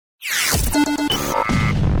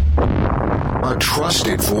a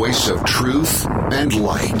trusted voice of truth and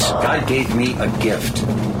light. God gave me a gift.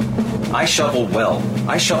 I shovel well.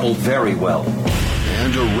 I shovel very well.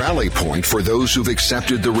 And a rally point for those who've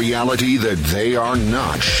accepted the reality that they are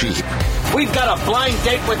not sheep. We've got a blind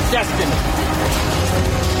date with destiny.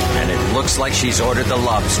 And it looks like she's ordered the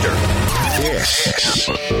lobster. This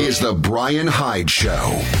is the Brian Hyde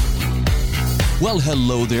Show. Well,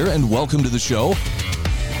 hello there, and welcome to the show.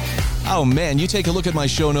 Oh, man, you take a look at my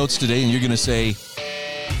show notes today, and you're going to say,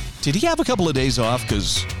 did he have a couple of days off?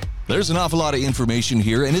 Because there's an awful lot of information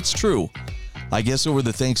here, and it's true. I guess over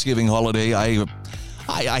the Thanksgiving holiday, I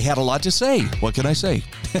had a lot to say. What can I say?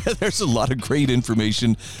 There's a lot of great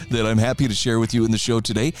information that I'm happy to share with you in the show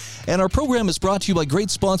today. And our program is brought to you by great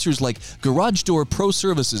sponsors like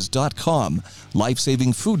GarageDoorProServices.com,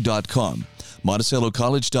 LifesavingFood.com,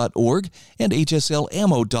 MonticelloCollege.org, and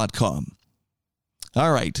HSLAmmo.com.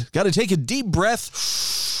 All right, got to take a deep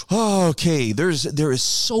breath. Okay, there is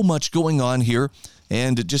so much going on here,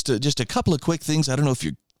 and just a couple of quick things. I don't know if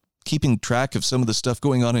you're keeping track of some of the stuff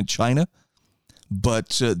going on in China,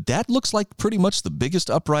 but that looks like pretty much the biggest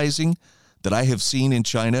uprising that I have seen in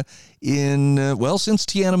China since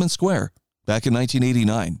Tiananmen Square back in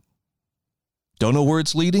 1989. Don't know where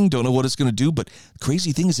it's leading, don't know what it's going to do, but the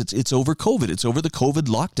crazy thing is it's over COVID. It's over the COVID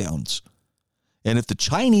lockdowns. And if the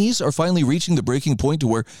Chinese are finally reaching the breaking point to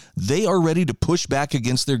where they are ready to push back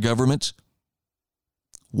against their government,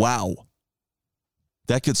 wow,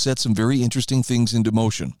 that could set some very interesting things into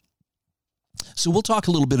motion. So we'll talk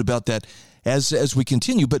a little bit about that as we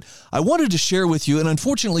continue, but I wanted to share with you, and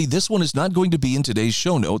unfortunately this one is not going to be in today's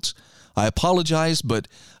show notes. I apologize, but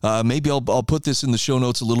maybe I'll put this in the show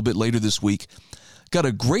notes a little bit later this week. Got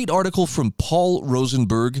a great article from Paul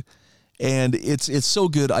Rosenberg, and it's so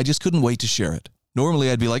good, I just couldn't wait to share it.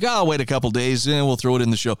 Normally I'd be like, I'll wait a couple days and we'll throw it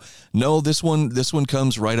in the show. No, this one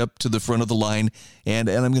comes right up to the front of the line, and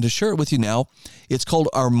I'm going to share it with you now. It's called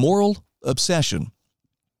Our Moral Obsession.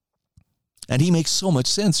 And he makes so much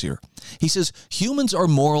sense here. He says, humans are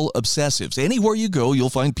moral obsessives. Anywhere you go, you'll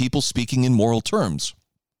find people speaking in moral terms.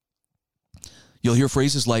 You'll hear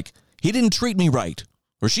phrases like, he didn't treat me right,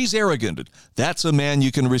 or she's arrogant, that's a man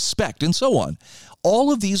you can respect, and so on.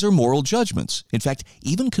 All of these are moral judgments. In fact,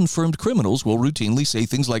 even confirmed criminals will routinely say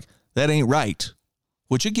things like, that ain't right,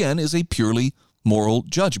 which again is a purely moral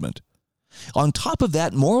judgment. On top of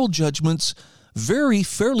that, moral judgments vary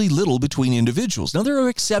fairly little between individuals. Now, there are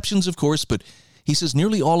exceptions, of course, but he says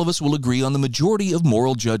nearly all of us will agree on the majority of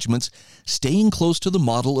moral judgments staying close to the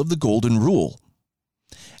model of the Golden Rule.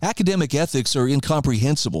 Academic ethics are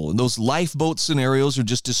incomprehensible, and those lifeboat scenarios are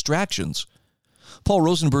just distractions. Paul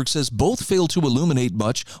Rosenberg says both fail to illuminate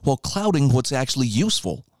much while clouding what's actually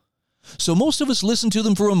useful. So most of us listen to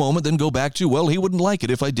them for a moment, then go back to, well, he wouldn't like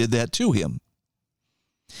it if I did that to him.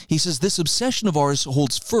 He says this obsession of ours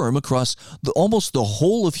holds firm across almost the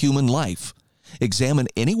whole of human life. Examine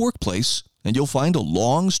any workplace, and you'll find a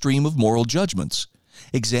long stream of moral judgments.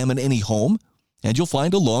 Examine any home, and you'll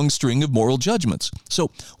find a long string of moral judgments. So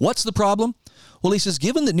what's the problem? Well, he says,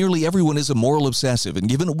 given that nearly everyone is a moral obsessive, and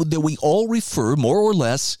given that we all refer more or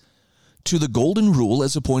less to the Golden Rule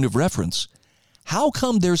as a point of reference, how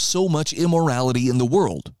come there's so much immorality in the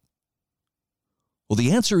world? Well,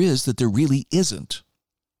 the answer is that there really isn't.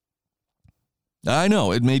 I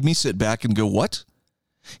know, it made me sit back and go, what?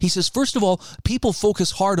 He says, first of all, people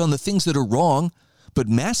focus hard on the things that are wrong, but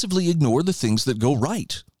massively ignore the things that go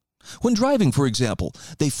right. When driving, for example,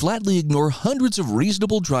 they flatly ignore hundreds of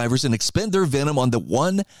reasonable drivers and expend their venom on the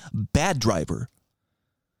one bad driver.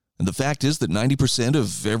 And the fact is that 90%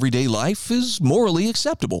 of everyday life is morally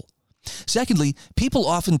acceptable. Secondly, people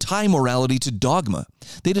often tie morality to dogma.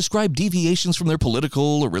 They describe deviations from their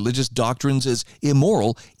political or religious doctrines as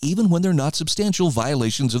immoral, even when they're not substantial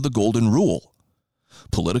violations of the Golden Rule.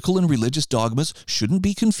 Political and religious dogmas shouldn't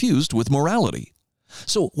be confused with morality.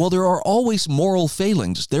 So while there are always moral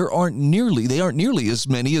failings, they aren't nearly as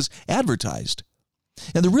many as advertised.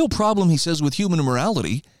 And the real problem, he says, with human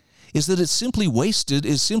morality is that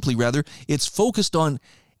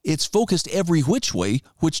it's focused every which way,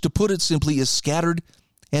 which, to put it simply, is scattered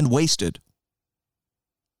and wasted.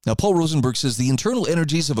 Now, Paul Rosenberg says the internal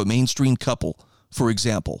energies of a mainstream couple, for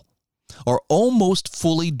example, are almost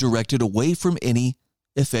fully directed away from any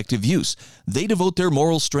effective use. They devote their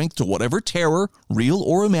moral strength to whatever terror, real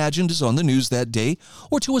or imagined, is on the news that day,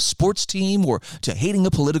 or to a sports team, or to hating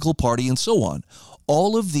a political party, and so on.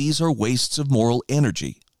 All of these are wastes of moral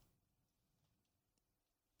energy.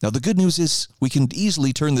 Now, the good news is we can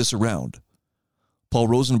easily turn this around. Paul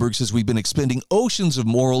Rosenberg says we've been expending oceans of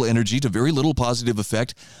moral energy to very little positive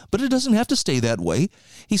effect, but it doesn't have to stay that way.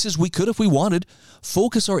 He says we could, if we wanted,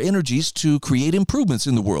 focus our energies to create improvements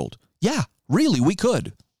in the world. Yeah, really, we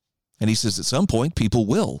could. And he says at some point, people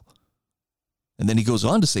will. And then he goes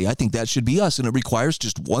on to say, I think that should be us, and it requires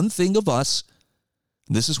just one thing of us.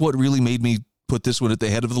 And this is what really made me put this one at the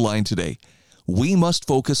head of the line today. We must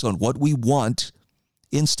focus on what we want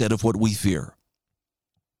instead of what we fear.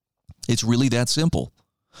 It's really that simple.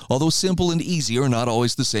 Although simple and easy are not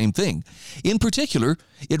always the same thing. In particular,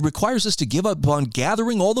 it requires us to give up on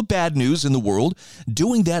gathering all the bad news in the world.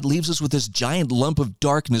 Doing that leaves us with this giant lump of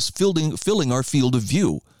darkness filling our field of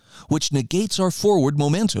view, which negates our forward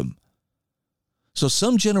momentum. So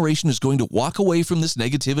some generation is going to walk away from this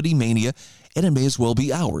negativity mania, and it may as well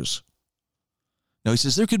be ours. Now, he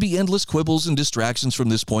says there could be endless quibbles and distractions from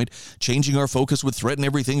this point. Changing our focus would threaten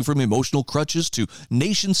everything from emotional crutches to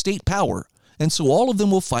nation-state power, and so all of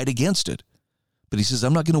them will fight against it. But he says,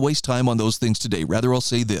 I'm not going to waste time on those things today. Rather, I'll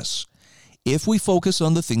say this. If we focus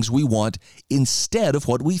on the things we want instead of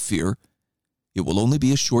what we fear, it will only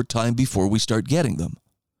be a short time before we start getting them.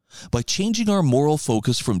 By changing our moral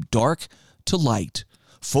focus from dark to light,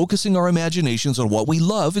 focusing our imaginations on what we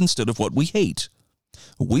love instead of what we hate,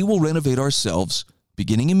 we will renovate ourselves,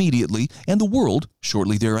 beginning immediately, and the world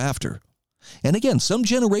shortly thereafter. And again, some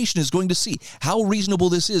generation is going to see how reasonable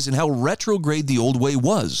this is and how retrograde the old way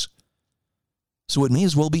was. So it may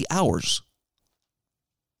as well be ours.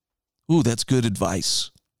 Ooh, that's good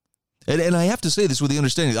advice. And I have to say this with the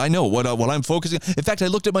understanding that I know what I'm focusing on. In fact, I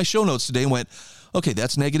looked at my show notes today and went, okay,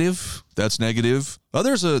 that's negative. That's negative. Oh,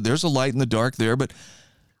 there's a light in the dark there, but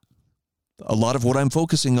a lot of what I'm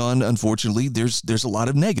focusing on, unfortunately, there's a lot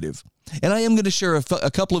of negative. And I am going to share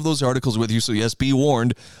a couple of those articles with you. So yes, be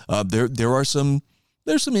warned. There's some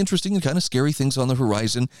interesting and kind of scary things on the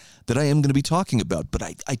horizon that I am going to be talking about. But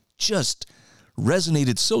I just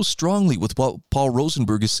resonated so strongly with what Paul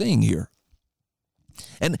Rosenberg is saying here.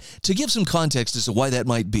 And to give some context as to why that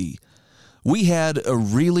might be, we had a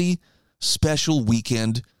really special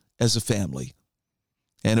weekend as a family.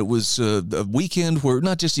 And it was a weekend where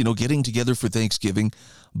not just, getting together for Thanksgiving,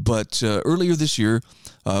 but earlier this year,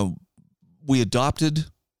 we adopted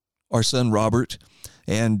our son, Robert.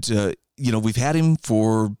 And, we've had him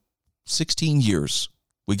for 16 years.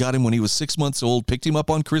 We got him when he was 6 months old, picked him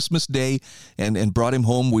up on Christmas Day, and brought him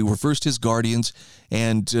home. We were first his guardians,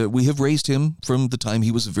 and we have raised him from the time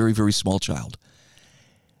he was a very, very small child.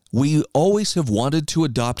 We always have wanted to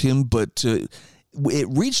adopt him, but it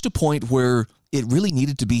reached a point where it really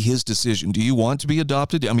needed to be his decision. Do you want to be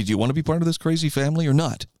adopted? I mean, do you want to be part of this crazy family or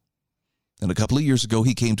not? And a couple of years ago,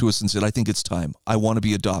 he came to us and said, I think it's time. I want to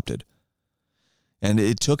be adopted. And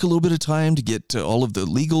it took a little bit of time to get all of the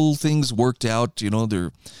legal things worked out.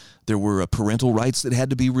 There were parental rights that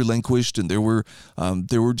had to be relinquished, and there were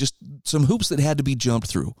just some hoops that had to be jumped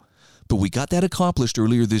through. But we got that accomplished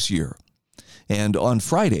earlier this year. And on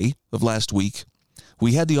Friday of last week,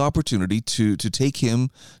 we had the opportunity to take him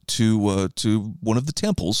to one of the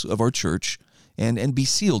temples of our church and be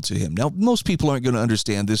sealed to him. Now, most people aren't going to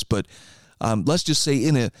understand this, but let's just say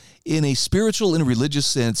in a spiritual and religious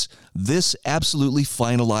sense, this absolutely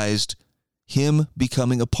finalized him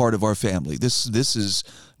becoming a part of our family. This is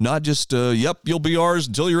not just, you'll be ours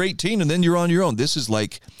until you're 18 and then you're on your own. This is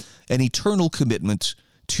like an eternal commitment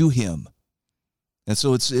to him. And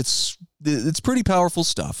so it's pretty powerful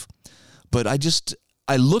stuff. But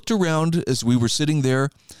I looked around as we were sitting there,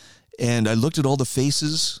 and I looked at all the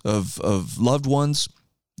faces of loved ones,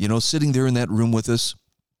 sitting there in that room with us.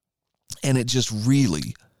 And it just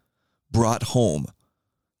really brought home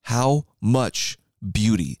how much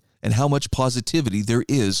beauty and how much positivity there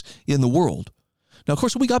is in the world. Now, of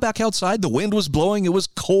course, when we got back outside, the wind was blowing. It was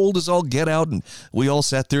cold as all get out, and we all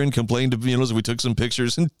sat there and complained, as we took some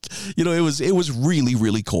pictures. And, it was really,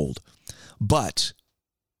 really cold. But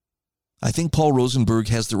I think Paul Rosenberg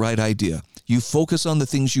has the right idea. You focus on the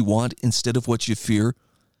things you want instead of what you fear,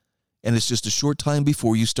 and it's just a short time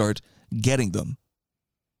before you start getting them.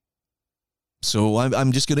 So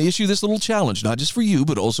I'm just going to issue this little challenge, not just for you,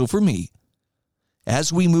 but also for me.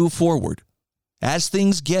 As we move forward, as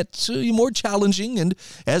things get more challenging and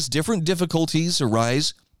as different difficulties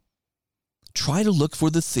arise, try to look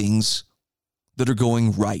for the things that are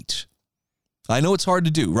going right. I know it's hard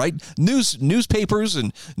to do, right? Newspapers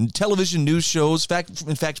and television news shows,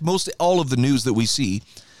 in fact, most all of the news that we see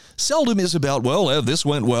seldom is about, this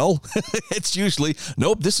went well. It's usually,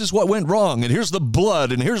 nope, this is what went wrong, and here's the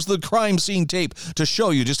blood, and here's the crime scene tape to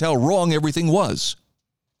show you just how wrong everything was.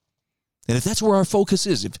 And if that's where our focus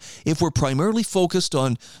is, if we're primarily focused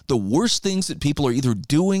on the worst things that people are either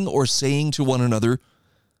doing or saying to one another,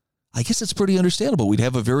 I guess it's pretty understandable. We'd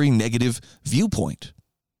have a very negative viewpoint.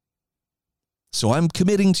 So I'm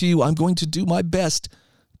committing to you, I'm going to do my best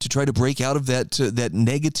to try to break out of that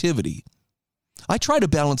negativity. I try to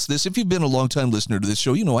balance this. If you've been a long-time listener to this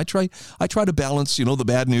show, you know I try to balance, the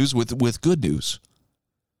bad news with good news.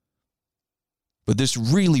 But this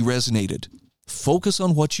really resonated. Focus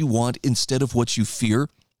on what you want instead of what you fear,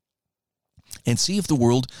 and see if the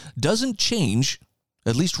world doesn't change,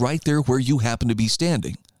 at least right there where you happen to be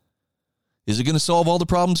standing. Is it going to solve all the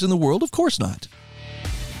problems in the world? Of course not.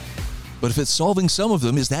 But if it's solving some of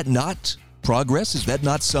them, is that not progress? Is that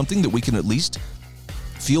not something that we can at least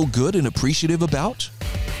feel good and appreciative about?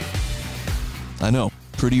 I know,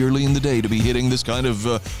 pretty early in the day to be hitting this kind of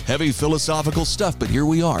heavy philosophical stuff, but here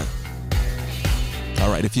we are. All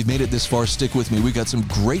right, if you've made it this far, stick with me. We've got some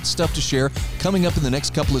great stuff to share coming up in the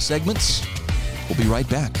next couple of segments. We'll be right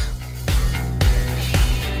back.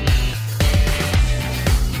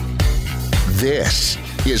 This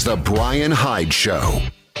is The Brian Hyde Show.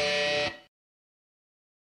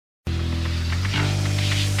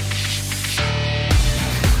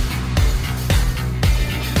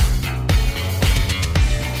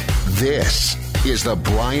 This is The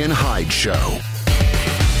Brian Hyde Show.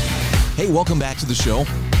 Hey, welcome back to the show.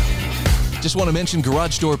 Just want to mention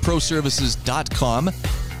GarageDoorProServices.com.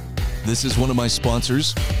 This is one of my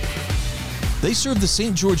sponsors. They serve the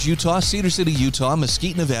St. George, Utah, Cedar City, Utah,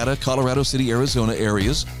 Mesquite, Nevada, Colorado City, Arizona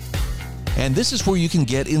areas. And this is where you can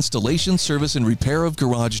get installation, service, and repair of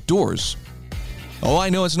garage doors. Oh,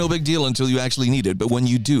 I know it's no big deal until you actually need it, but when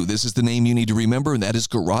you do, this is the name you need to remember, and that is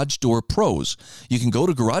Garage Door Pros. You can go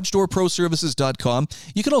to GarageDoorProServices.com.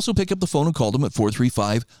 You can also pick up the phone and call them at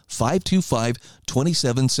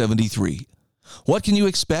 435-525-2773. What can you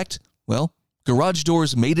expect? Well, garage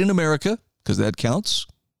doors made in America, because that counts.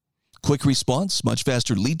 Quick response, much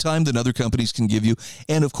faster lead time than other companies can give you,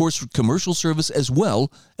 and of course, commercial service as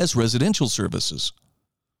well as residential services.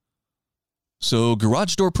 So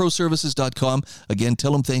GarageDoorProServices.com. Again,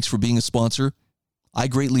 tell them thanks for being a sponsor. I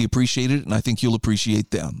greatly appreciate it, and I think you'll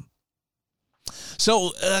appreciate them.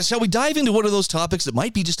 So shall we dive into one of those topics that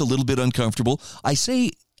might be just a little bit uncomfortable? I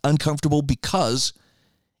say uncomfortable because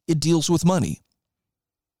it deals with money.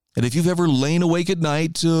 And if you've ever lain awake at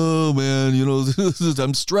night, oh man,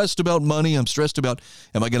 I'm stressed about money. I'm stressed about,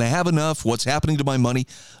 am I going to have enough? What's happening to my money?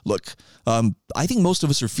 Look, I think most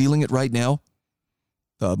of us are feeling it right now.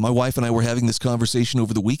 My wife and I were having this conversation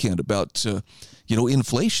over the weekend about,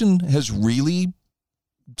 inflation has really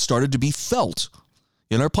started to be felt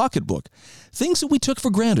in our pocketbook. Things that we took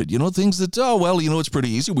for granted, things that, it's pretty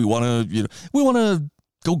easy. We want to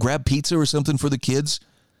go grab pizza or something for the kids.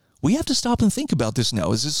 We have to stop and think about this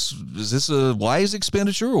now. Is this a wise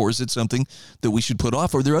expenditure, or is it something that we should put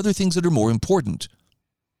off? Or are there other things that are more important?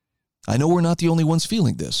 I know we're not the only ones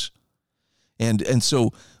feeling this. And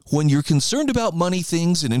so when you're concerned about money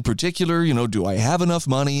things, and in particular, do I have enough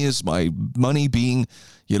money? Is my money being,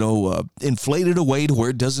 inflated away to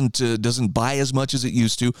where it doesn't buy as much as it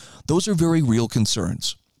used to? Those are very real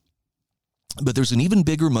concerns. But there's an even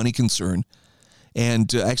bigger money concern.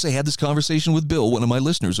 And actually I had this conversation with Bill, one of my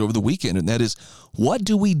listeners, over the weekend, and that is, what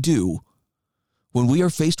do we do when we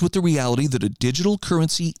are faced with the reality that a digital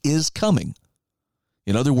currency is coming?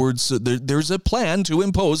 In other words, there's a plan to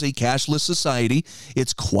impose a cashless society.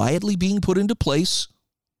 It's quietly being put into place,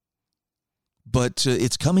 but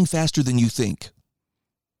it's coming faster than you think.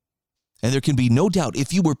 And there can be no doubt,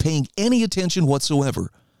 if you were paying any attention whatsoever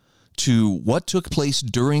to what took place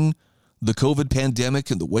during the COVID pandemic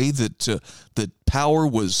and the way that power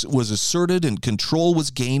was asserted and control was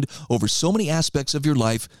gained over so many aspects of your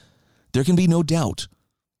life, there can be no doubt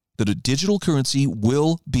that a digital currency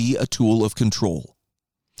will be a tool of control.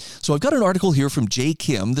 So I've got an article here from Jay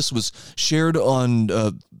Kim. This was shared on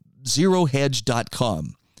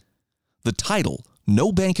ZeroHedge.com. The title,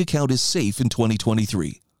 No Bank Account is Safe in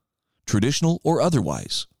 2023, Traditional or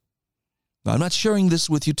Otherwise. Now, I'm not sharing this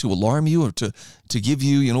with you to alarm you or to give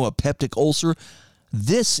you, a peptic ulcer.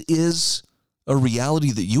 This is a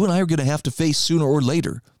reality that you and I are going to have to face sooner or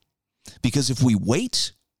later. Because if we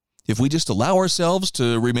wait, if we just allow ourselves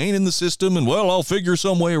to remain in the system and, I'll figure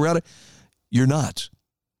some way around it, you're not.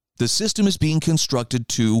 The system is being constructed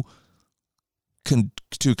to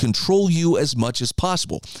control you as much as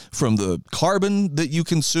possible, from the carbon that you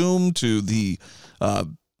consume to the, to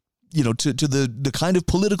the kind of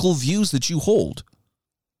political views that you hold.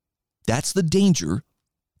 That's the danger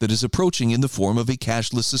that is approaching in the form of a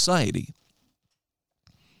cashless society.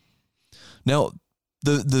 Now,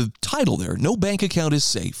 the title there, No Bank Account is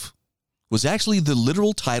Safe. was actually the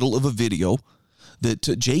literal title of a video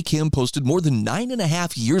that Jay Kim posted more than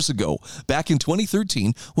 9.5 years ago, back in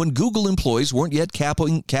 2013, when Google employees weren't yet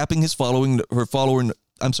capping his follower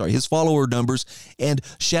numbers and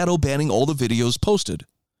shadow banning all the videos posted.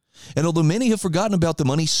 And although many have forgotten about the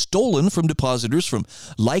money stolen from depositors from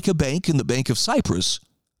Laika Bank and the Bank of Cyprus,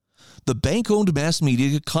 the bank-owned mass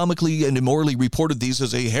media comically and immorally reported these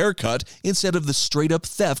as a haircut instead of the straight-up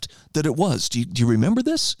theft that it was. Do you remember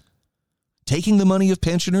this? Taking the money of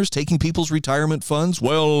pensioners, taking people's retirement funds.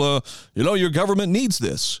 Well, your government needs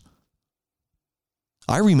this.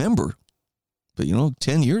 I remember. But,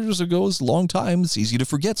 10 years ago is a long time. It's easy to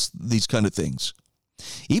forget these kind of things.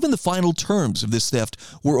 Even the final terms of this theft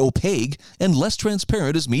were opaque and less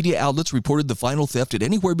transparent, as media outlets reported the final theft at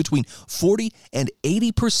anywhere between 40 and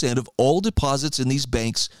 80% of all deposits in these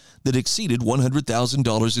banks that exceeded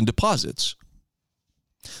 $100,000 in deposits.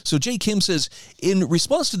 So Jay Kim says, in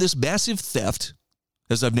response to this massive theft,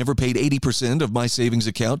 as I've never paid 80% of my savings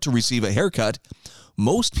account to receive a haircut,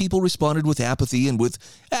 most people responded with apathy and with,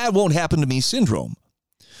 it won't happen to me syndrome.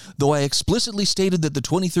 Though I explicitly stated that the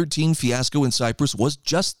 2013 fiasco in Cyprus was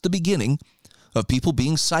just the beginning of people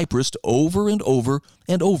being Cyprused over and over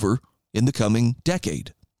and over in the coming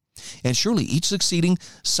decade. And surely each succeeding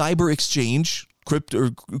cyber exchange,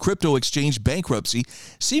 crypto exchange bankruptcy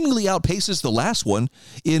seemingly outpaces the last one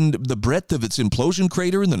in the breadth of its implosion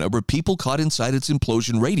crater and the number of people caught inside its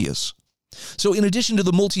implosion radius. So in addition to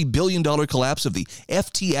the multi-billion-dollar collapse of the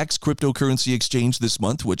FTX cryptocurrency exchange this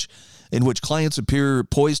month, in which clients appear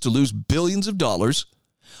poised to lose billions of dollars,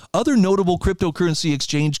 other notable cryptocurrency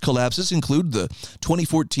exchange collapses include the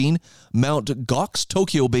 2014 Mt. Gox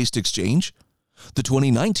Tokyo-based exchange, the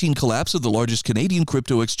 2019 collapse of the largest Canadian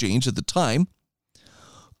crypto exchange at the time,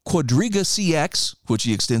 Quadriga CX, which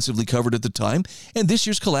he extensively covered at the time, and this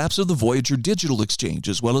year's collapse of the Voyager Digital Exchange,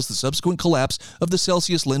 as well as the subsequent collapse of the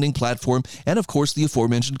Celsius lending platform, and of course the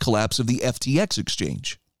aforementioned collapse of the FTX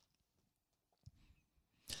exchange.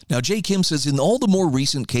 Now, Jay Kim says in all the more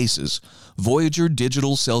recent cases, Voyager,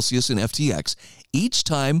 Digital, Celsius, and FTX, each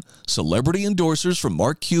time celebrity endorsers from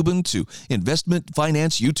Mark Cuban to investment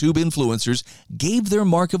finance YouTube influencers gave their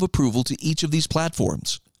mark of approval to each of these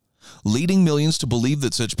platforms, leading millions to believe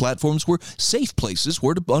that such platforms were safe places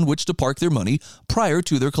on which to park their money prior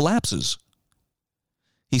to their collapses.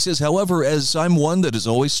 He says, however, as I'm one that has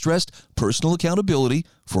always stressed personal accountability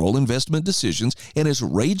for all investment decisions and has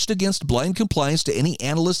raged against blind compliance to any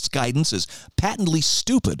analyst's guidance as patently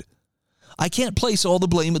stupid, I can't place all the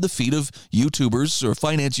blame at the feet of YouTubers or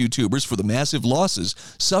finance YouTubers for the massive losses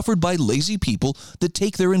suffered by lazy people that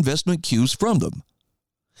take their investment cues from them.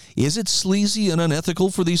 Is it sleazy and unethical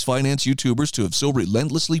for these finance YouTubers to have so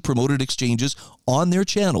relentlessly promoted exchanges on their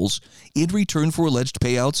channels in return for alleged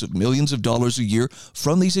payouts of millions of dollars a year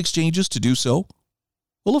from these exchanges to do so?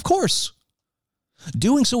 Well, of course.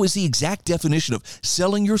 Doing so is the exact definition of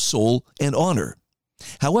selling your soul and honor.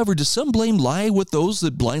 However, does some blame lie with those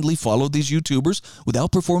that blindly followed these YouTubers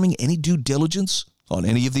without performing any due diligence on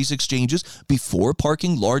any of these exchanges before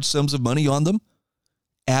parking large sums of money on them?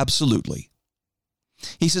 Absolutely.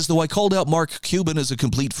 He says, though I called out Mark Cuban as a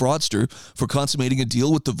complete fraudster for consummating a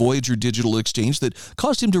deal with the Voyager Digital Exchange that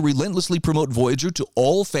caused him to relentlessly promote Voyager to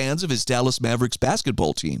all fans of his Dallas Mavericks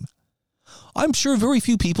basketball team, I'm sure very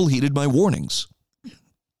few people heeded my warnings.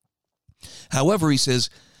 However, he says,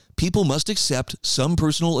 people must accept some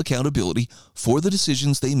personal accountability for the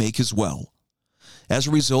decisions they make as well. As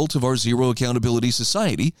a result of our zero accountability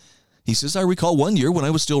society, he says, I recall one year when I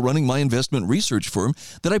was still running my investment research firm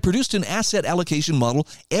that I produced an asset allocation model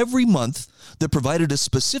every month that provided a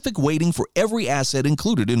specific weighting for every asset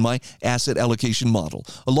included in my asset allocation model,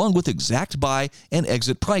 along with exact buy and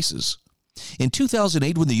exit prices. In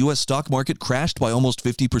 2008, when the U.S. stock market crashed by almost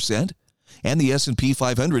 50%, and the S&P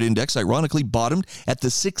 500 index ironically bottomed at the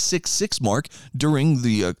 666 mark during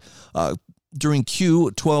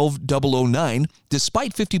Q12009,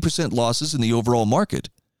 despite 50% losses in the overall market.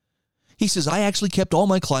 He says, I actually kept all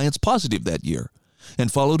my clients positive that year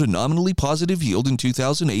and followed a nominally positive yield in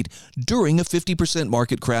 2008 during a 50%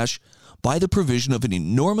 market crash by the provision of an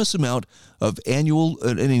enormous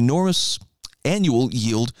annual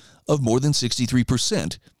yield of more than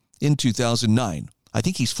 63% in 2009. I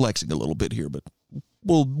think he's flexing a little bit here, but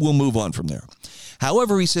we'll move on from there.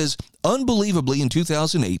 However, he says, unbelievably, in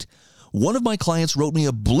 2008, one of my clients wrote me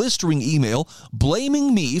a blistering email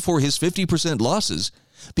blaming me for his 50% losses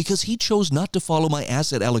because he chose not to follow my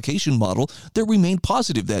asset allocation model that remained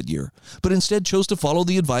positive that year, but instead chose to follow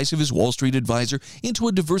the advice of his Wall Street advisor into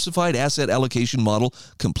a diversified asset allocation model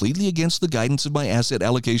completely against the guidance of my asset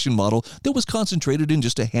allocation model that was concentrated in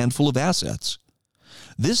just a handful of assets.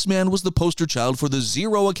 This man was the poster child for the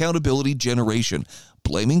zero accountability generation,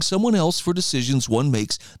 blaming someone else for decisions one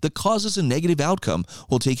makes that causes a negative outcome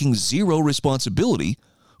while taking zero responsibility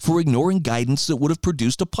for ignoring guidance that would have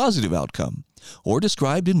produced a positive outcome, or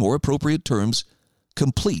described in more appropriate terms,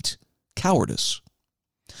 complete cowardice.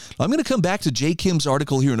 I'm going to come back to Jay Kim's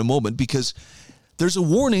article here in a moment because there's a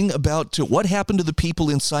warning about what happened to the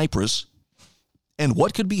people in Cyprus and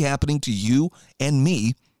what could be happening to you and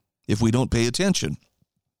me if we don't pay attention.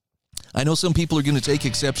 I know some people are going to take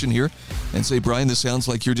exception here and say, Brian, this sounds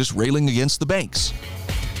like you're just railing against the banks.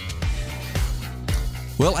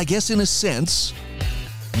 Well, I guess in a sense,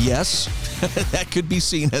 yes, that could be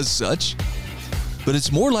seen as such. But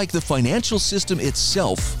it's more like the financial system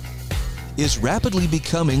itself is rapidly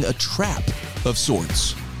becoming a trap of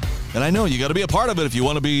sorts. And I know you got to be a part of it if you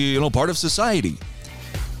want to be, part of society.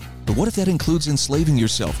 But what if that includes enslaving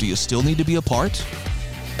yourself? Do you still need to be a part?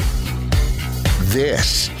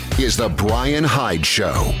 This is the Brian Hyde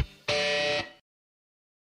Show.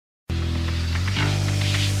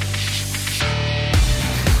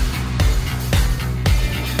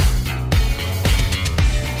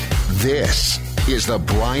 This is the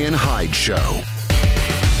Brian Hyde Show.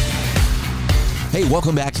 Hey,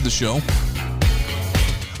 welcome back to the show.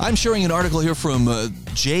 I'm sharing an article here from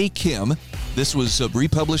Jay Kim. This was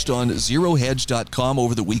republished on zerohedge.com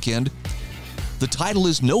over the weekend. The title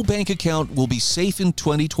is No Bank Account Will Be Safe in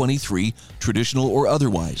 2023, Traditional or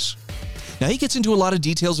Otherwise. Now, he gets into a lot of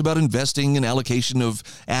details about investing and allocation of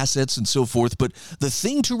assets and so forth, but the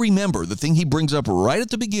thing to remember, the thing he brings up right at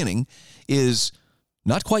the beginning is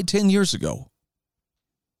not quite 10 years ago,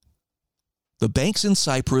 the banks in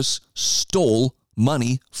Cyprus stole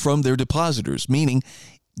money from their depositors, meaning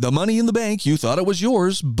the money in the bank, you thought it was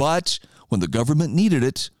yours, but when the government needed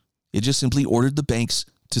it, it just simply ordered the banks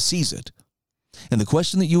to seize it. And the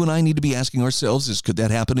question that you and I need to be asking ourselves is, could that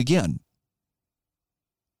happen again?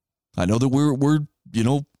 I know that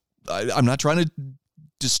I'm not trying to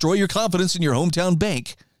destroy your confidence in your hometown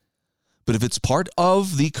bank, but if it's part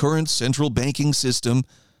of the current central banking system,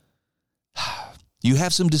 you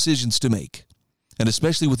have some decisions to make. And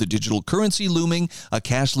especially with the digital currency looming, a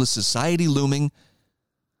cashless society looming,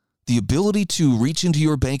 the ability to reach into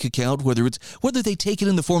your bank account, whether they take it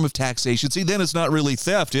in the form of taxation, see, then it's not really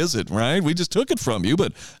theft, is it, right? We just took it from you,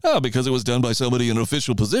 but because it was done by somebody in an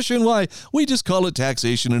official position, why, we just call it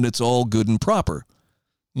taxation and it's all good and proper.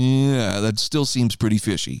 Yeah, that still seems pretty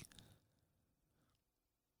fishy.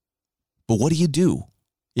 But what do you do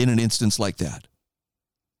in an instance like that?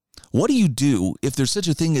 What do you do if there's such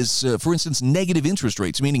a thing as, for instance, negative interest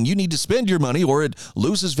rates, meaning you need to spend your money or it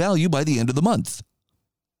loses value by the end of the month?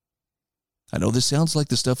 I know this sounds like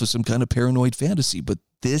the stuff of some kind of paranoid fantasy, but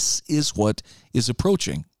this is what is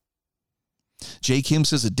approaching. Jay Kim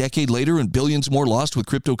says a decade later and billions more lost with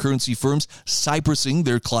cryptocurrency firms Cyprusing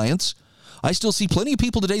their clients, I still see plenty of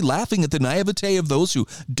people today laughing at the naivete of those who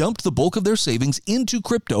dumped the bulk of their savings into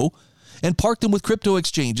crypto and parked them with crypto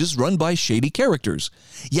exchanges run by shady characters,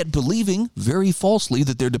 yet believing very falsely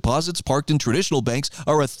that their deposits parked in traditional banks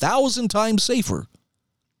are 1,000 times safer.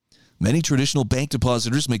 Many traditional bank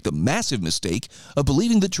depositors make the massive mistake of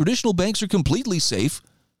believing that traditional banks are completely safe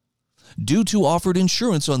due to offered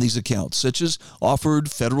insurance on these accounts, such as offered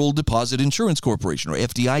Federal Deposit Insurance Corporation, or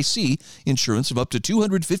FDIC, insurance of up to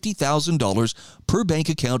 $250,000 per bank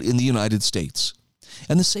account in the United States.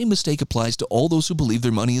 And the same mistake applies to all those who believe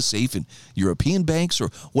their money is safe in European banks or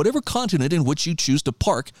whatever continent in which you choose to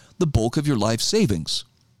park the bulk of your life savings.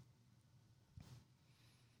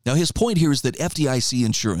 Now, his point here is that FDIC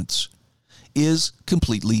insurance is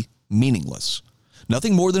completely meaningless.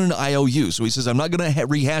 Nothing more than an IOU. So he says, I'm not going to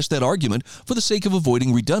rehash that argument for the sake of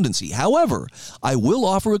avoiding redundancy. However, I will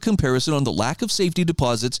offer a comparison on the lack of safety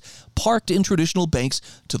deposits parked in traditional banks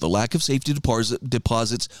to the lack of safety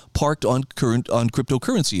deposits parked on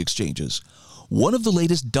cryptocurrency exchanges. One of the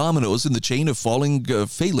latest dominoes in the chain of failing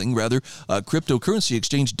cryptocurrency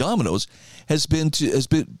exchange dominoes has been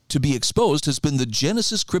to be exposed has been the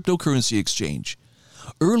Genesis cryptocurrency exchange.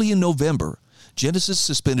 Early in November, Genesis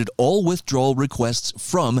suspended all withdrawal requests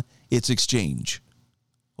from its exchange.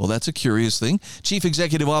 Well, that's a curious thing. Chief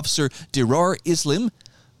Executive Officer Dirar Islam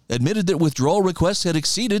admitted that withdrawal requests had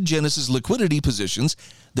exceeded Genesis liquidity positions,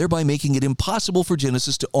 thereby making it impossible for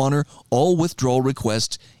Genesis to honor all withdrawal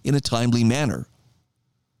requests in a timely manner.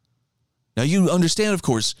 Now, you understand, of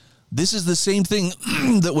course, this is the same thing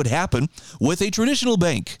that would happen with a traditional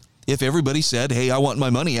bank. If everybody said, hey, I want my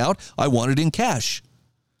money out, I want it in cash.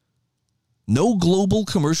 No global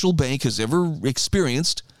commercial bank has ever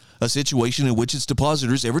experienced a situation in which its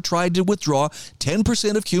depositors ever tried to withdraw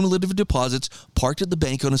 10% of cumulative deposits parked at the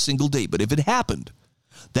bank on a single day. But if it happened,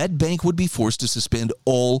 that bank would be forced to suspend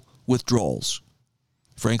all withdrawals.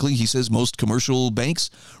 Frankly, he says most commercial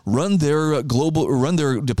banks run their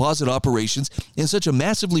deposit operations in such a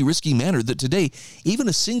massively risky manner that today, even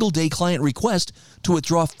a single-day client request to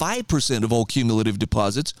withdraw 5% of all cumulative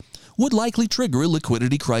deposits would likely trigger a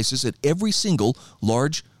liquidity crisis at every single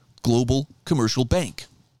large global commercial bank.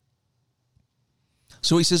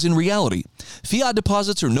 So he says, in reality, fiat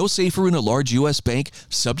deposits are no safer in a large U.S. bank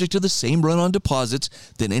subject to the same run on deposits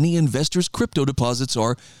than any investor's crypto deposits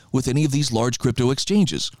are with any of these large crypto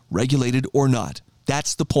exchanges, regulated or not.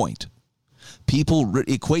 That's the point. People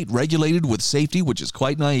equate regulated with safety, which is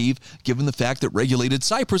quite naive given the fact that regulated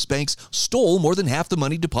Cyprus banks stole more than half the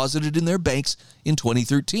money deposited in their banks in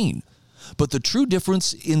 2013. But the true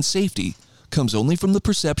difference in safety comes only from the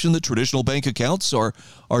perception that traditional bank accounts are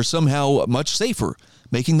somehow much safer,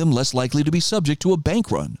 making them less likely to be subject to a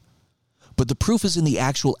bank run. But the proof is in the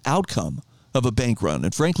actual outcome of a bank run,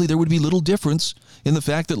 and frankly, there would be little difference in the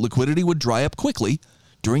fact that liquidity would dry up quickly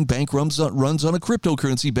during bank runs on a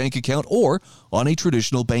cryptocurrency bank account or on a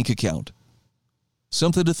traditional bank account.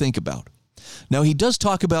 Something to think about. Now, he does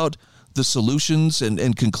talk about the solutions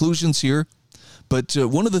and conclusions here, but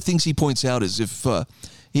one of the things he points out is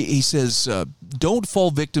he says, don't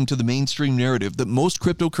fall victim to the mainstream narrative that most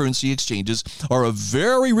cryptocurrency exchanges are a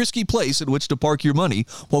very risky place in which to park your money,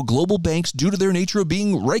 while global banks, due to their nature of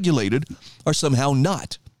being regulated, are somehow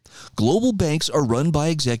not. Global banks are run by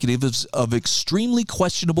executives of extremely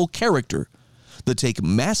questionable character that take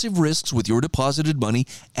massive risks with your deposited money,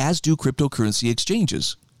 as do cryptocurrency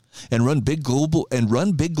exchanges. And run big global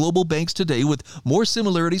banks today with more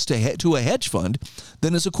similarities to a hedge fund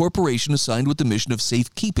than as a corporation assigned with the mission of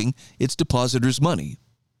safekeeping its depositors' money.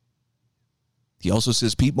 He also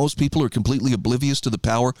says most people are completely oblivious to the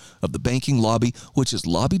power of the banking lobby, which has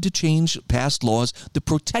lobbied to change past laws that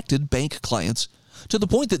protected bank clients to the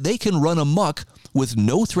point that they can run amok with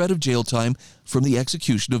no threat of jail time from the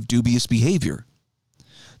execution of dubious behavior,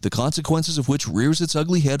 the consequences of which rears its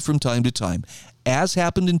ugly head from time to time. As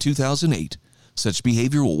happened in 2008, such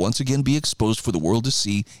behavior will once again be exposed for the world to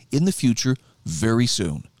see in the future very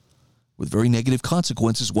soon, with very negative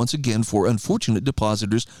consequences once again for unfortunate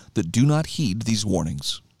depositors that do not heed these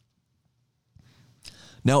warnings.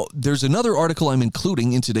 Now, there's another article I'm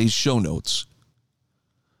including in today's show notes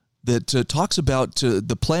that talks about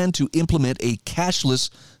the plan to implement a cashless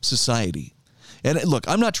society. And look,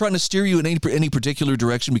 I'm not trying to steer you in any particular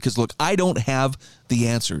direction because, look, I don't have the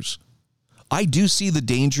answers. I do see the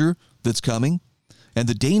danger that's coming, and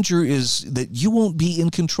the danger is that you won't be in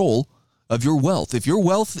control of your wealth. If your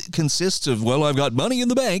wealth consists of, well, I've got money in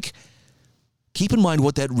the bank, keep in mind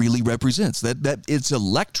what that really represents. That it's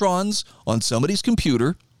electrons on somebody's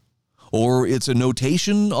computer, or it's a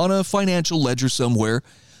notation on a financial ledger somewhere,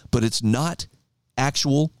 but it's not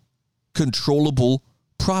actual controllable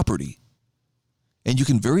property. And you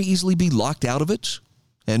can very easily be locked out of it.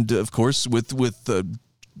 And, of course, with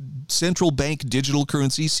central bank digital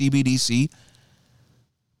currency, CBDC,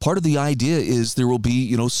 part of the idea is there will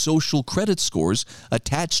be, social credit scores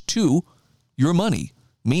attached to your money.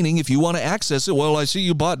 Meaning, if you want to access it, well, I see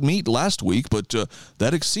you bought meat last week, but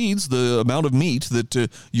that exceeds the amount of meat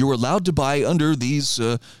that you're allowed to buy under these,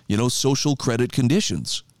 social credit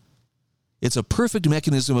conditions. It's a perfect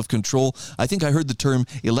mechanism of control. I think I heard the term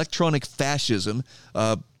electronic fascism,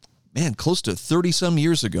 close to 30-some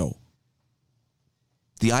years ago.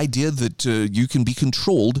 The idea that you can be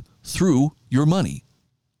controlled through your money.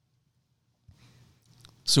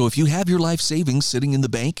 So if you have your life savings sitting in the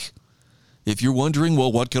bank, if you're wondering,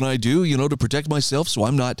 well, what can I do, to protect myself so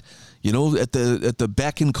I'm not, at the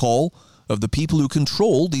beck and call of the people who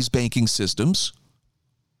control these banking systems,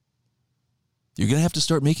 you're going to have to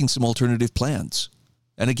start making some alternative plans.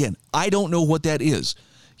 And again, I don't know what that is.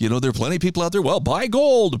 There are plenty of people out there, well, buy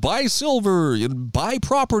gold, buy silver, buy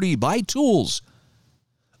property, buy tools.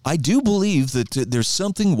 I do believe that there's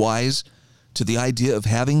something wise to the idea of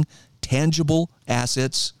having tangible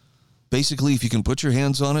assets. Basically, if you can put your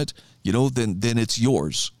hands on it, then it's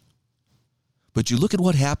yours. But you look at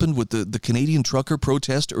what happened with the Canadian trucker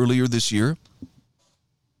protest earlier this year.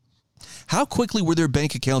 How quickly were their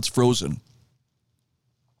bank accounts frozen?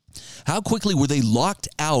 How quickly were they locked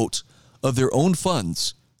out of their own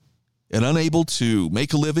funds and unable to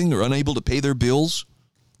make a living or unable to pay their bills,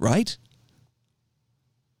 right?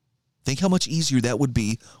 Think how much easier that would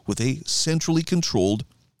be with a centrally controlled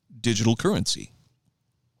digital currency.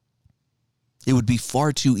 It would be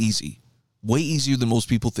far too easy, way easier than most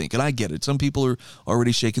people think. And I get it. Some people are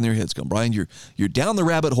already shaking their heads going, Brian, you're down the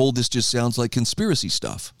rabbit hole. This just sounds like conspiracy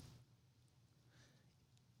stuff.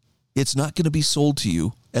 It's not going to be sold to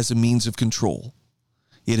you as a means of control.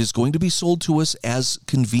 it is going to be sold to us as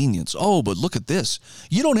convenience. Oh, but look at this.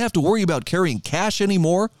 You don't have to worry about carrying cash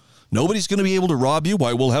anymore. Nobody's going to be able to rob you.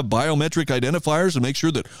 Why, we'll have biometric identifiers to make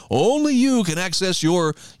sure that only you can access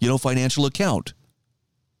your, financial account.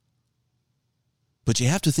 But you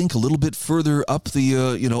have to think a little bit further up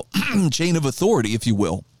the, chain of authority, if you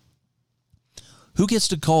will. Who gets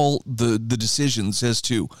to call the decisions as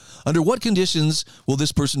to under what conditions will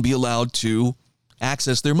this person be allowed to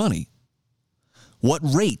access their money? What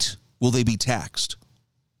rate will they be taxed?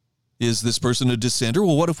 Is this person a dissenter?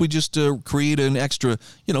 Well, what if we just create an extra,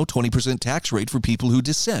 20% tax rate for people who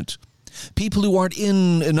dissent? People who aren't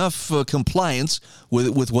in enough compliance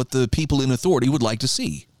with what the people in authority would like to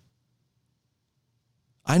see.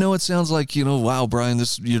 I know it sounds like, wow, Brian,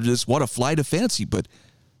 what a flight of fancy, but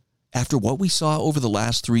after what we saw over the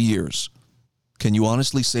last 3 years, can you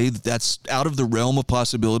honestly say that that's out of the realm of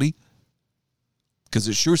possibility? Because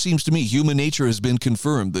it sure seems to me human nature has been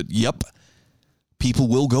confirmed that, yep, people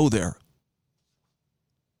will go there.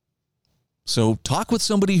 So talk with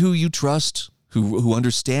somebody who you trust, who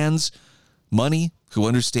understands money, who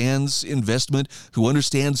understands investment, who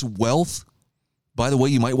understands wealth. By the way,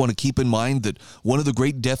 you might want to keep in mind that one of the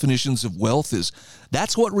great definitions of wealth is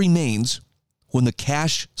that's what remains when the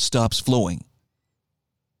cash stops flowing.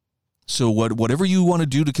 So whatever you want to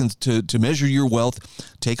do to measure your wealth,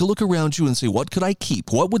 take a look around you and say, what could I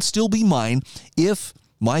keep? What would still be mine if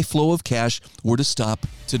my flow of cash were to stop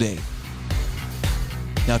today?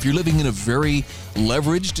 Now, if you're living in a very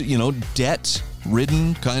leveraged,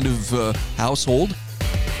 debt-ridden kind of household,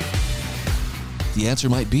 the answer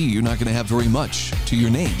might be you're not going to have very much to your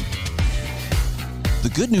name. The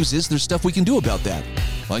good news is there's stuff we can do about that,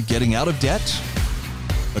 like getting out of debt,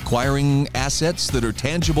 acquiring assets that are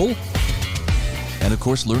tangible, and of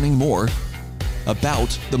course, learning more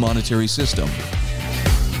about the monetary system.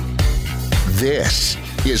 This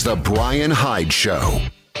is the Brian Hyde Show.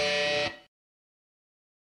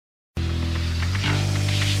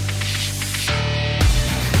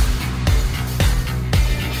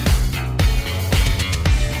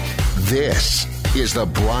 This is the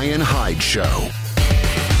Brian Hyde Show.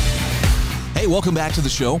 Hey, welcome back to the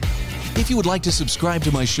show. If you would like to subscribe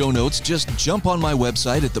to my show notes, just jump on my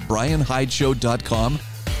website at thebrianhydeshow.com,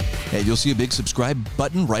 and you'll see a big subscribe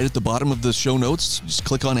button right at the bottom of the show notes. Just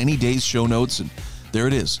click on any day's show notes, and there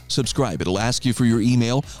it is. Subscribe. It'll ask you for your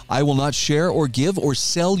email. I will not share or give or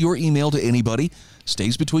sell your email to anybody.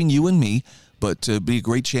 Stays between you and me, but be a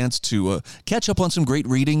great chance to catch up on some great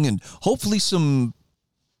reading and hopefully some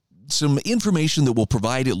information that will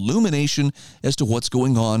provide illumination as to what's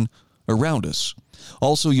going on around us.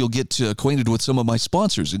 Also, you'll get acquainted with some of my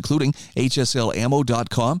sponsors, including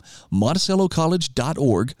HSLammo.com,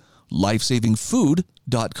 MonticelloCollege.org,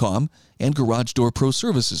 LifesavingFood.com, and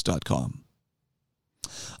GarageDoorProServices.com.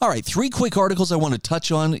 All right, 3 quick articles I want to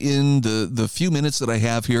touch on in the few minutes that I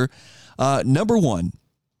have here. Number 1,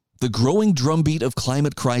 the growing drumbeat of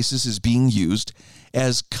climate crisis is being used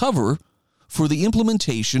as cover for the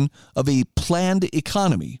implementation of a planned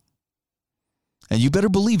economy. And you better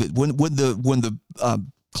believe it. When the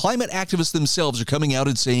climate activists themselves are coming out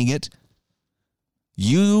and saying it,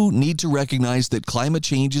 you need to recognize that climate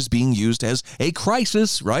change is being used as a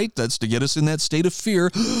crisis, right? That's to get us in that state of fear,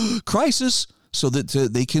 crisis, so that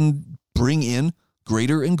they can bring in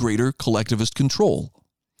greater and greater collectivist control.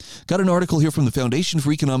 Got an article here from the Foundation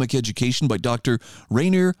for Economic Education by Dr.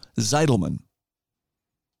 Rainer Zeidelman.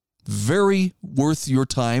 Very worth your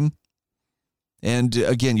time. And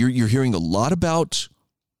again, you're hearing a lot about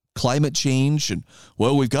climate change and,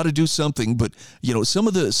 well, we've got to do something. But, some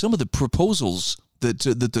of the proposals that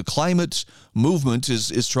the climate movement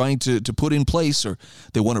is trying to put in place, or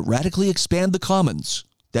they want to radically expand the commons.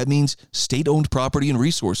 That means state-owned property and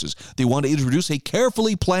resources. They want to introduce a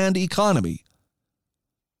carefully planned economy.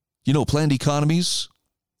 Planned economies,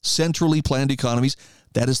 centrally planned economies,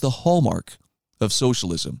 that is the hallmark of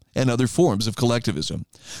socialism and other forms of collectivism,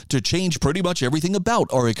 to change pretty much everything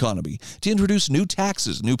about our economy, to introduce new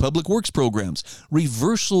taxes, new public works programs,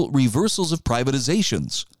 reversals of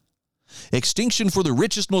privatizations, extinction for the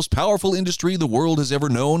richest, most powerful industry the world has ever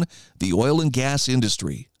known, the oil and gas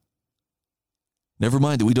industry. Never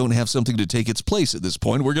mind that we don't have something to take its place at this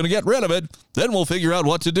point. We're going to get rid of it. Then we'll figure out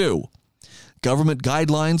what to do. Government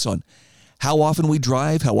guidelines on how often we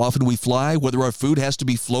drive, how often we fly, whether our food has to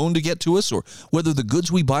be flown to get to us, or whether the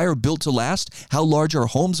goods we buy are built to last, how large our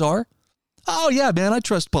homes are. Oh, yeah, man, I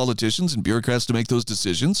trust politicians and bureaucrats to make those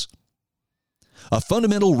decisions. A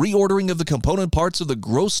fundamental reordering of the component parts of the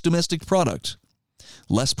gross domestic product.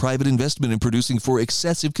 Less private investment in producing for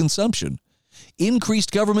excessive consumption.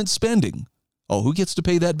 Increased government spending. Oh, who gets to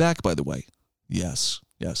pay that back, by the way? Yes,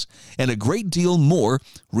 Yes. And a great deal more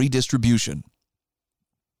redistribution.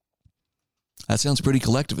 That sounds pretty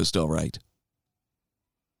collectivist, all right.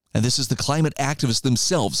 And this is the climate activists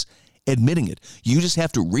themselves admitting it. You just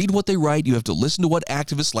have to read what they write. You have to listen to what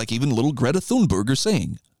activists like even little Greta Thunberg are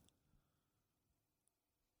saying.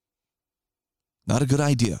 Not a good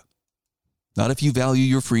idea. Not if you value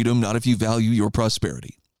your freedom, not if you value your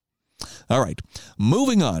prosperity. All right,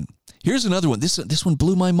 moving on. Here's another one. This one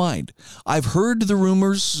blew my mind. I've heard the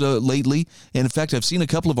rumors lately, and in fact, I've seen a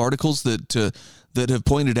couple of articles that have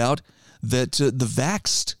pointed out that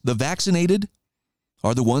the vaccinated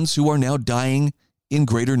are the ones who are now dying in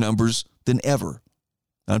greater numbers than ever.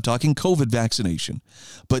 I'm talking COVID vaccination.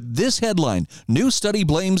 But this headline, new study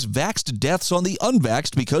blames vaxxed deaths on the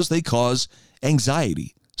unvaxxed because they cause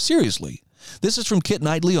anxiety. Seriously. This is from Kit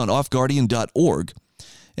Knightley on offguardian.org.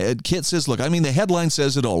 And Kit says, look, the headline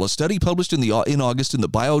says it all. A study published in August in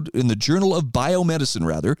the Journal of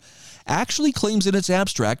Biomedicine, actually claims in its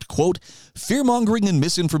abstract, quote, fear-mongering and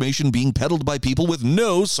misinformation being peddled by people with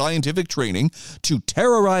no scientific training to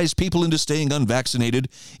terrorize people into staying unvaccinated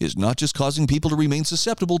is not just causing people to remain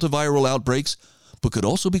susceptible to viral outbreaks, but could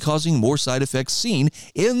also be causing more side effects seen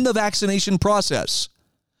in the vaccination process.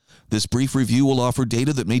 This brief review will offer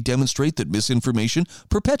data that may demonstrate that misinformation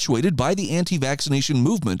perpetuated by the anti-vaccination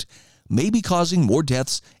movement may be causing more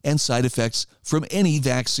deaths and side effects from any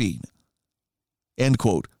vaccine. End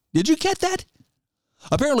quote. Did you get that?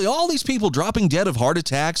 Apparently, all these people dropping dead of heart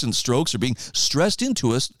attacks and strokes are being stressed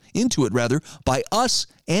into it by us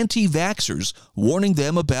anti-vaxxers warning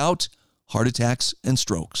them about heart attacks and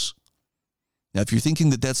strokes. Now, if you're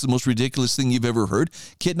thinking that that's the most ridiculous thing you've ever heard,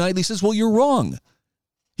 Kit Knightley says, well, you're wrong.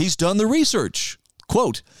 He's done the research.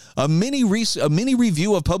 Quote, a mini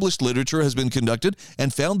review of published literature has been conducted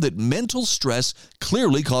and found that mental stress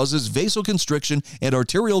clearly causes vasoconstriction and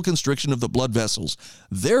arterial constriction of the blood vessels.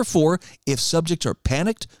 Therefore, if subjects are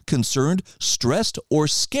panicked, concerned, stressed, or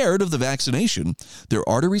scared of the vaccination, their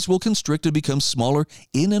arteries will constrict and become smaller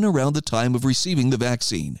in and around the time of receiving the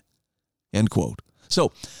vaccine. End quote.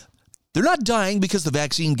 So, they're not dying because the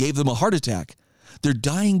vaccine gave them a heart attack. They're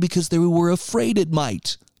dying because they were afraid it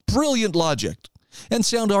might. Brilliant logic. And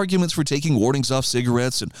sound arguments for taking warnings off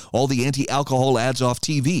cigarettes and all the anti-alcohol ads off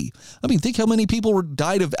TV. Think how many people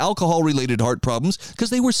died of alcohol-related heart problems because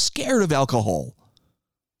they were scared of alcohol.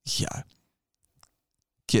 Yeah.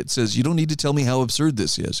 Kit says, you don't need to tell me how absurd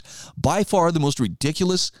this is. By far the most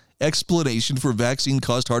ridiculous explanation for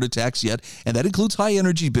vaccine-caused heart attacks yet, and that includes high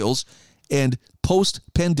energy bills and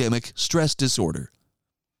post-pandemic stress disorder.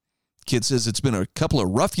 Kit says it's been a couple of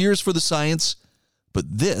rough years for the science, but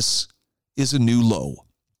this is a new low.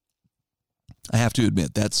 I have to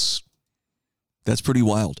admit, that's pretty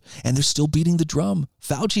wild. And they're still beating the drum.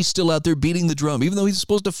 Fauci's still out there beating the drum, even though he's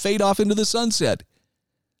supposed to fade off into the sunset.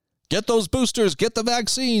 Get those boosters, get the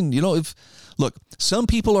vaccine. Look, some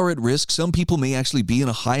people are at risk. Some people may actually be in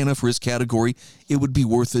a high enough risk category. It would be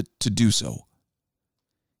worth it to do so.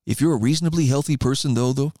 If you're a reasonably healthy person,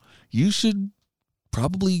 though, you should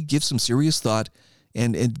probably give some serious thought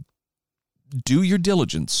and do your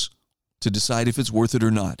diligence to decide if it's worth it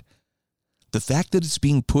or not. The fact that it's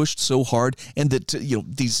being pushed so hard and that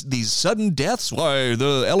these sudden deaths, why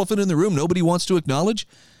the elephant in the room nobody wants to acknowledge,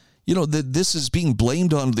 that this is being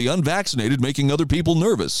blamed on the unvaccinated, making other people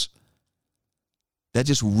nervous. That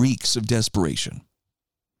just reeks of desperation.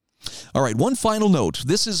 All right, one final note.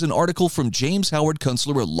 This is an article from James Howard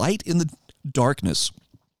Kunstler, A Light in the Darkness.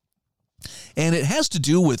 And it has to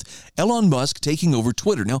do with Elon Musk taking over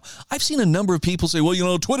Twitter. Now, I've seen a number of people say,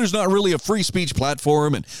 well, Twitter's not really a free speech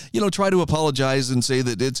platform, and, try to apologize and say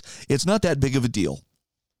that it's not that big of a deal.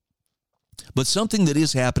 But something that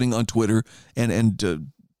is happening on Twitter, and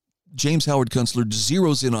James Howard Kunstler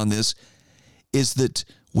zeroes in on this, is that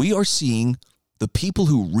we are seeing the people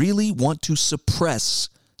who really want to suppress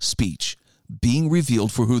speech being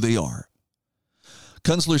revealed for who they are.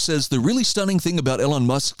 Kunstler says the really stunning thing about Elon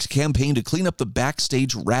Musk's campaign to clean up the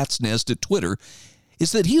backstage rat's nest at Twitter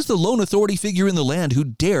is that he's the lone authority figure in the land who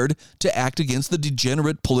dared to act against the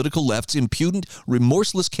degenerate political left's impudent,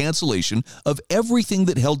 remorseless cancellation of everything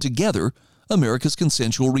that held together America's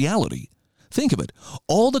consensual reality. Think of it.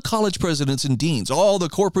 All the college presidents and deans, all the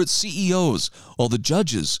corporate CEOs, all the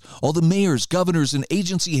judges, all the mayors, governors, and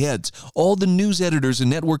agency heads, all the news editors and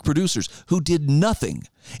network producers who did nothing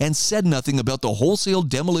and said nothing about the wholesale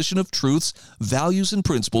demolition of truths, values, and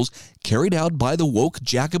principles carried out by the woke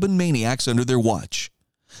Jacobin maniacs under their watch.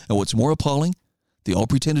 And what's more appalling, they all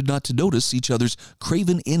pretended not to notice each other's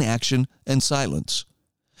craven inaction and silence.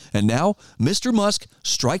 And now, Mr. Musk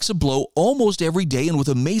strikes a blow almost every day and with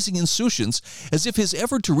amazing insouciance, as if his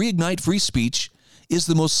effort to reignite free speech is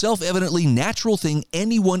the most self-evidently natural thing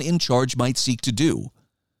anyone in charge might seek to do.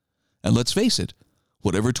 And let's face it,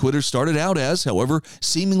 whatever Twitter started out as, however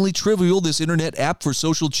seemingly trivial this internet app for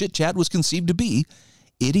social chit-chat was conceived to be,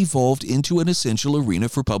 it evolved into an essential arena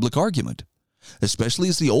for public argument, especially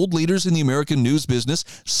as the old leaders in the American news business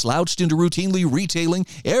slouched into routinely retailing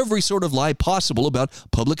every sort of lie possible about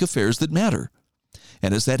public affairs that matter.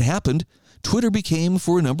 And as that happened, Twitter became,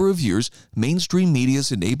 for a number of years, mainstream media's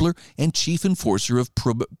enabler and chief enforcer of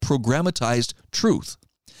programmatized truth.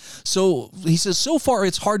 So, he says, so far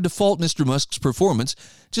it's hard to fault Mr. Musk's performance,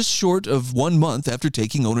 just short of 1 month after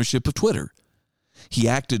taking ownership of Twitter. He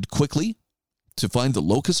acted quickly to find the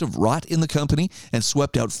locus of rot in the company and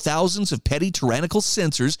swept out thousands of petty tyrannical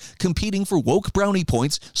censors competing for woke brownie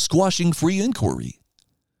points, squashing free inquiry.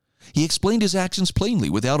 He explained his actions plainly,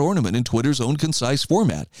 without ornament, in Twitter's own concise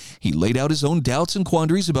format. He laid out his own doubts and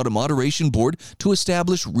quandaries about a moderation board to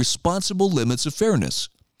establish responsible limits of fairness.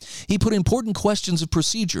 He put important questions of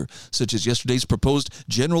procedure, such as yesterday's proposed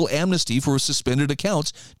general amnesty for suspended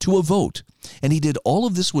accounts, to a vote. And he did all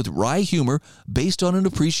of this with wry humor based on an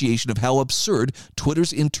appreciation of how absurd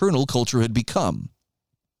Twitter's internal culture had become.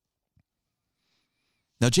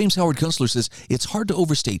 Now, James Howard Kunstler says it's hard to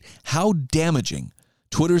overstate how damaging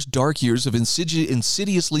Twitter's dark years of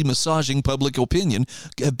insidiously massaging public opinion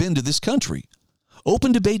have been to this country.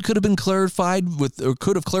 Open debate could have clarified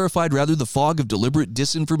the fog of deliberate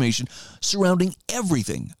disinformation surrounding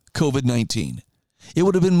everything COVID-19. It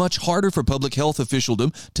would have been much harder for public health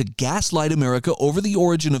officialdom to gaslight America over the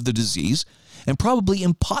origin of the disease, and probably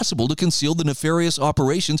impossible to conceal the nefarious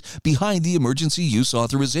operations behind the emergency use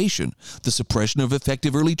authorization, the suppression of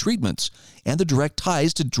effective early treatments, and the direct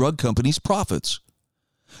ties to drug companies' profits.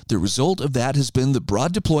 The result of that has been the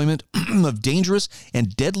broad deployment of dangerous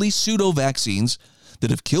and deadly pseudo-vaccines that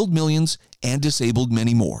have killed millions and disabled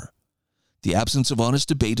many more. The absence of honest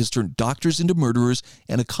debate has turned doctors into murderers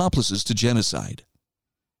and accomplices to genocide.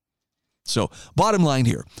 So, bottom line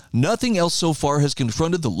here, nothing else so far has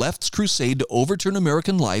confronted the left's crusade to overturn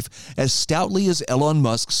American life as stoutly as Elon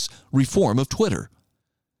Musk's reform of Twitter.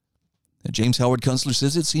 And James Howard Kunstler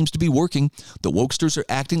says it seems to be working. The wokesters are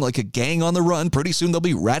acting like a gang on the run. Pretty soon they'll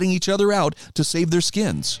be ratting each other out to save their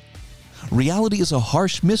skins. Reality is a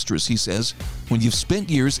harsh mistress, he says, when you've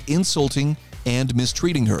spent years insulting and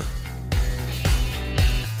mistreating her.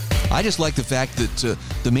 I just like the fact that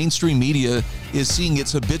the mainstream media is seeing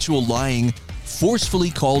its habitual lying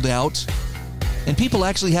forcefully called out, and people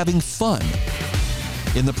actually having fun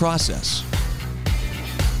in the process.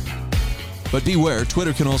 But beware,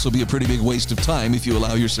 Twitter can also be a pretty big waste of time if you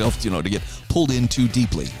allow yourself, to get pulled in too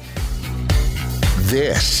deeply.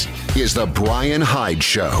 This is The Brian Hyde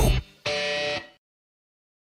Show.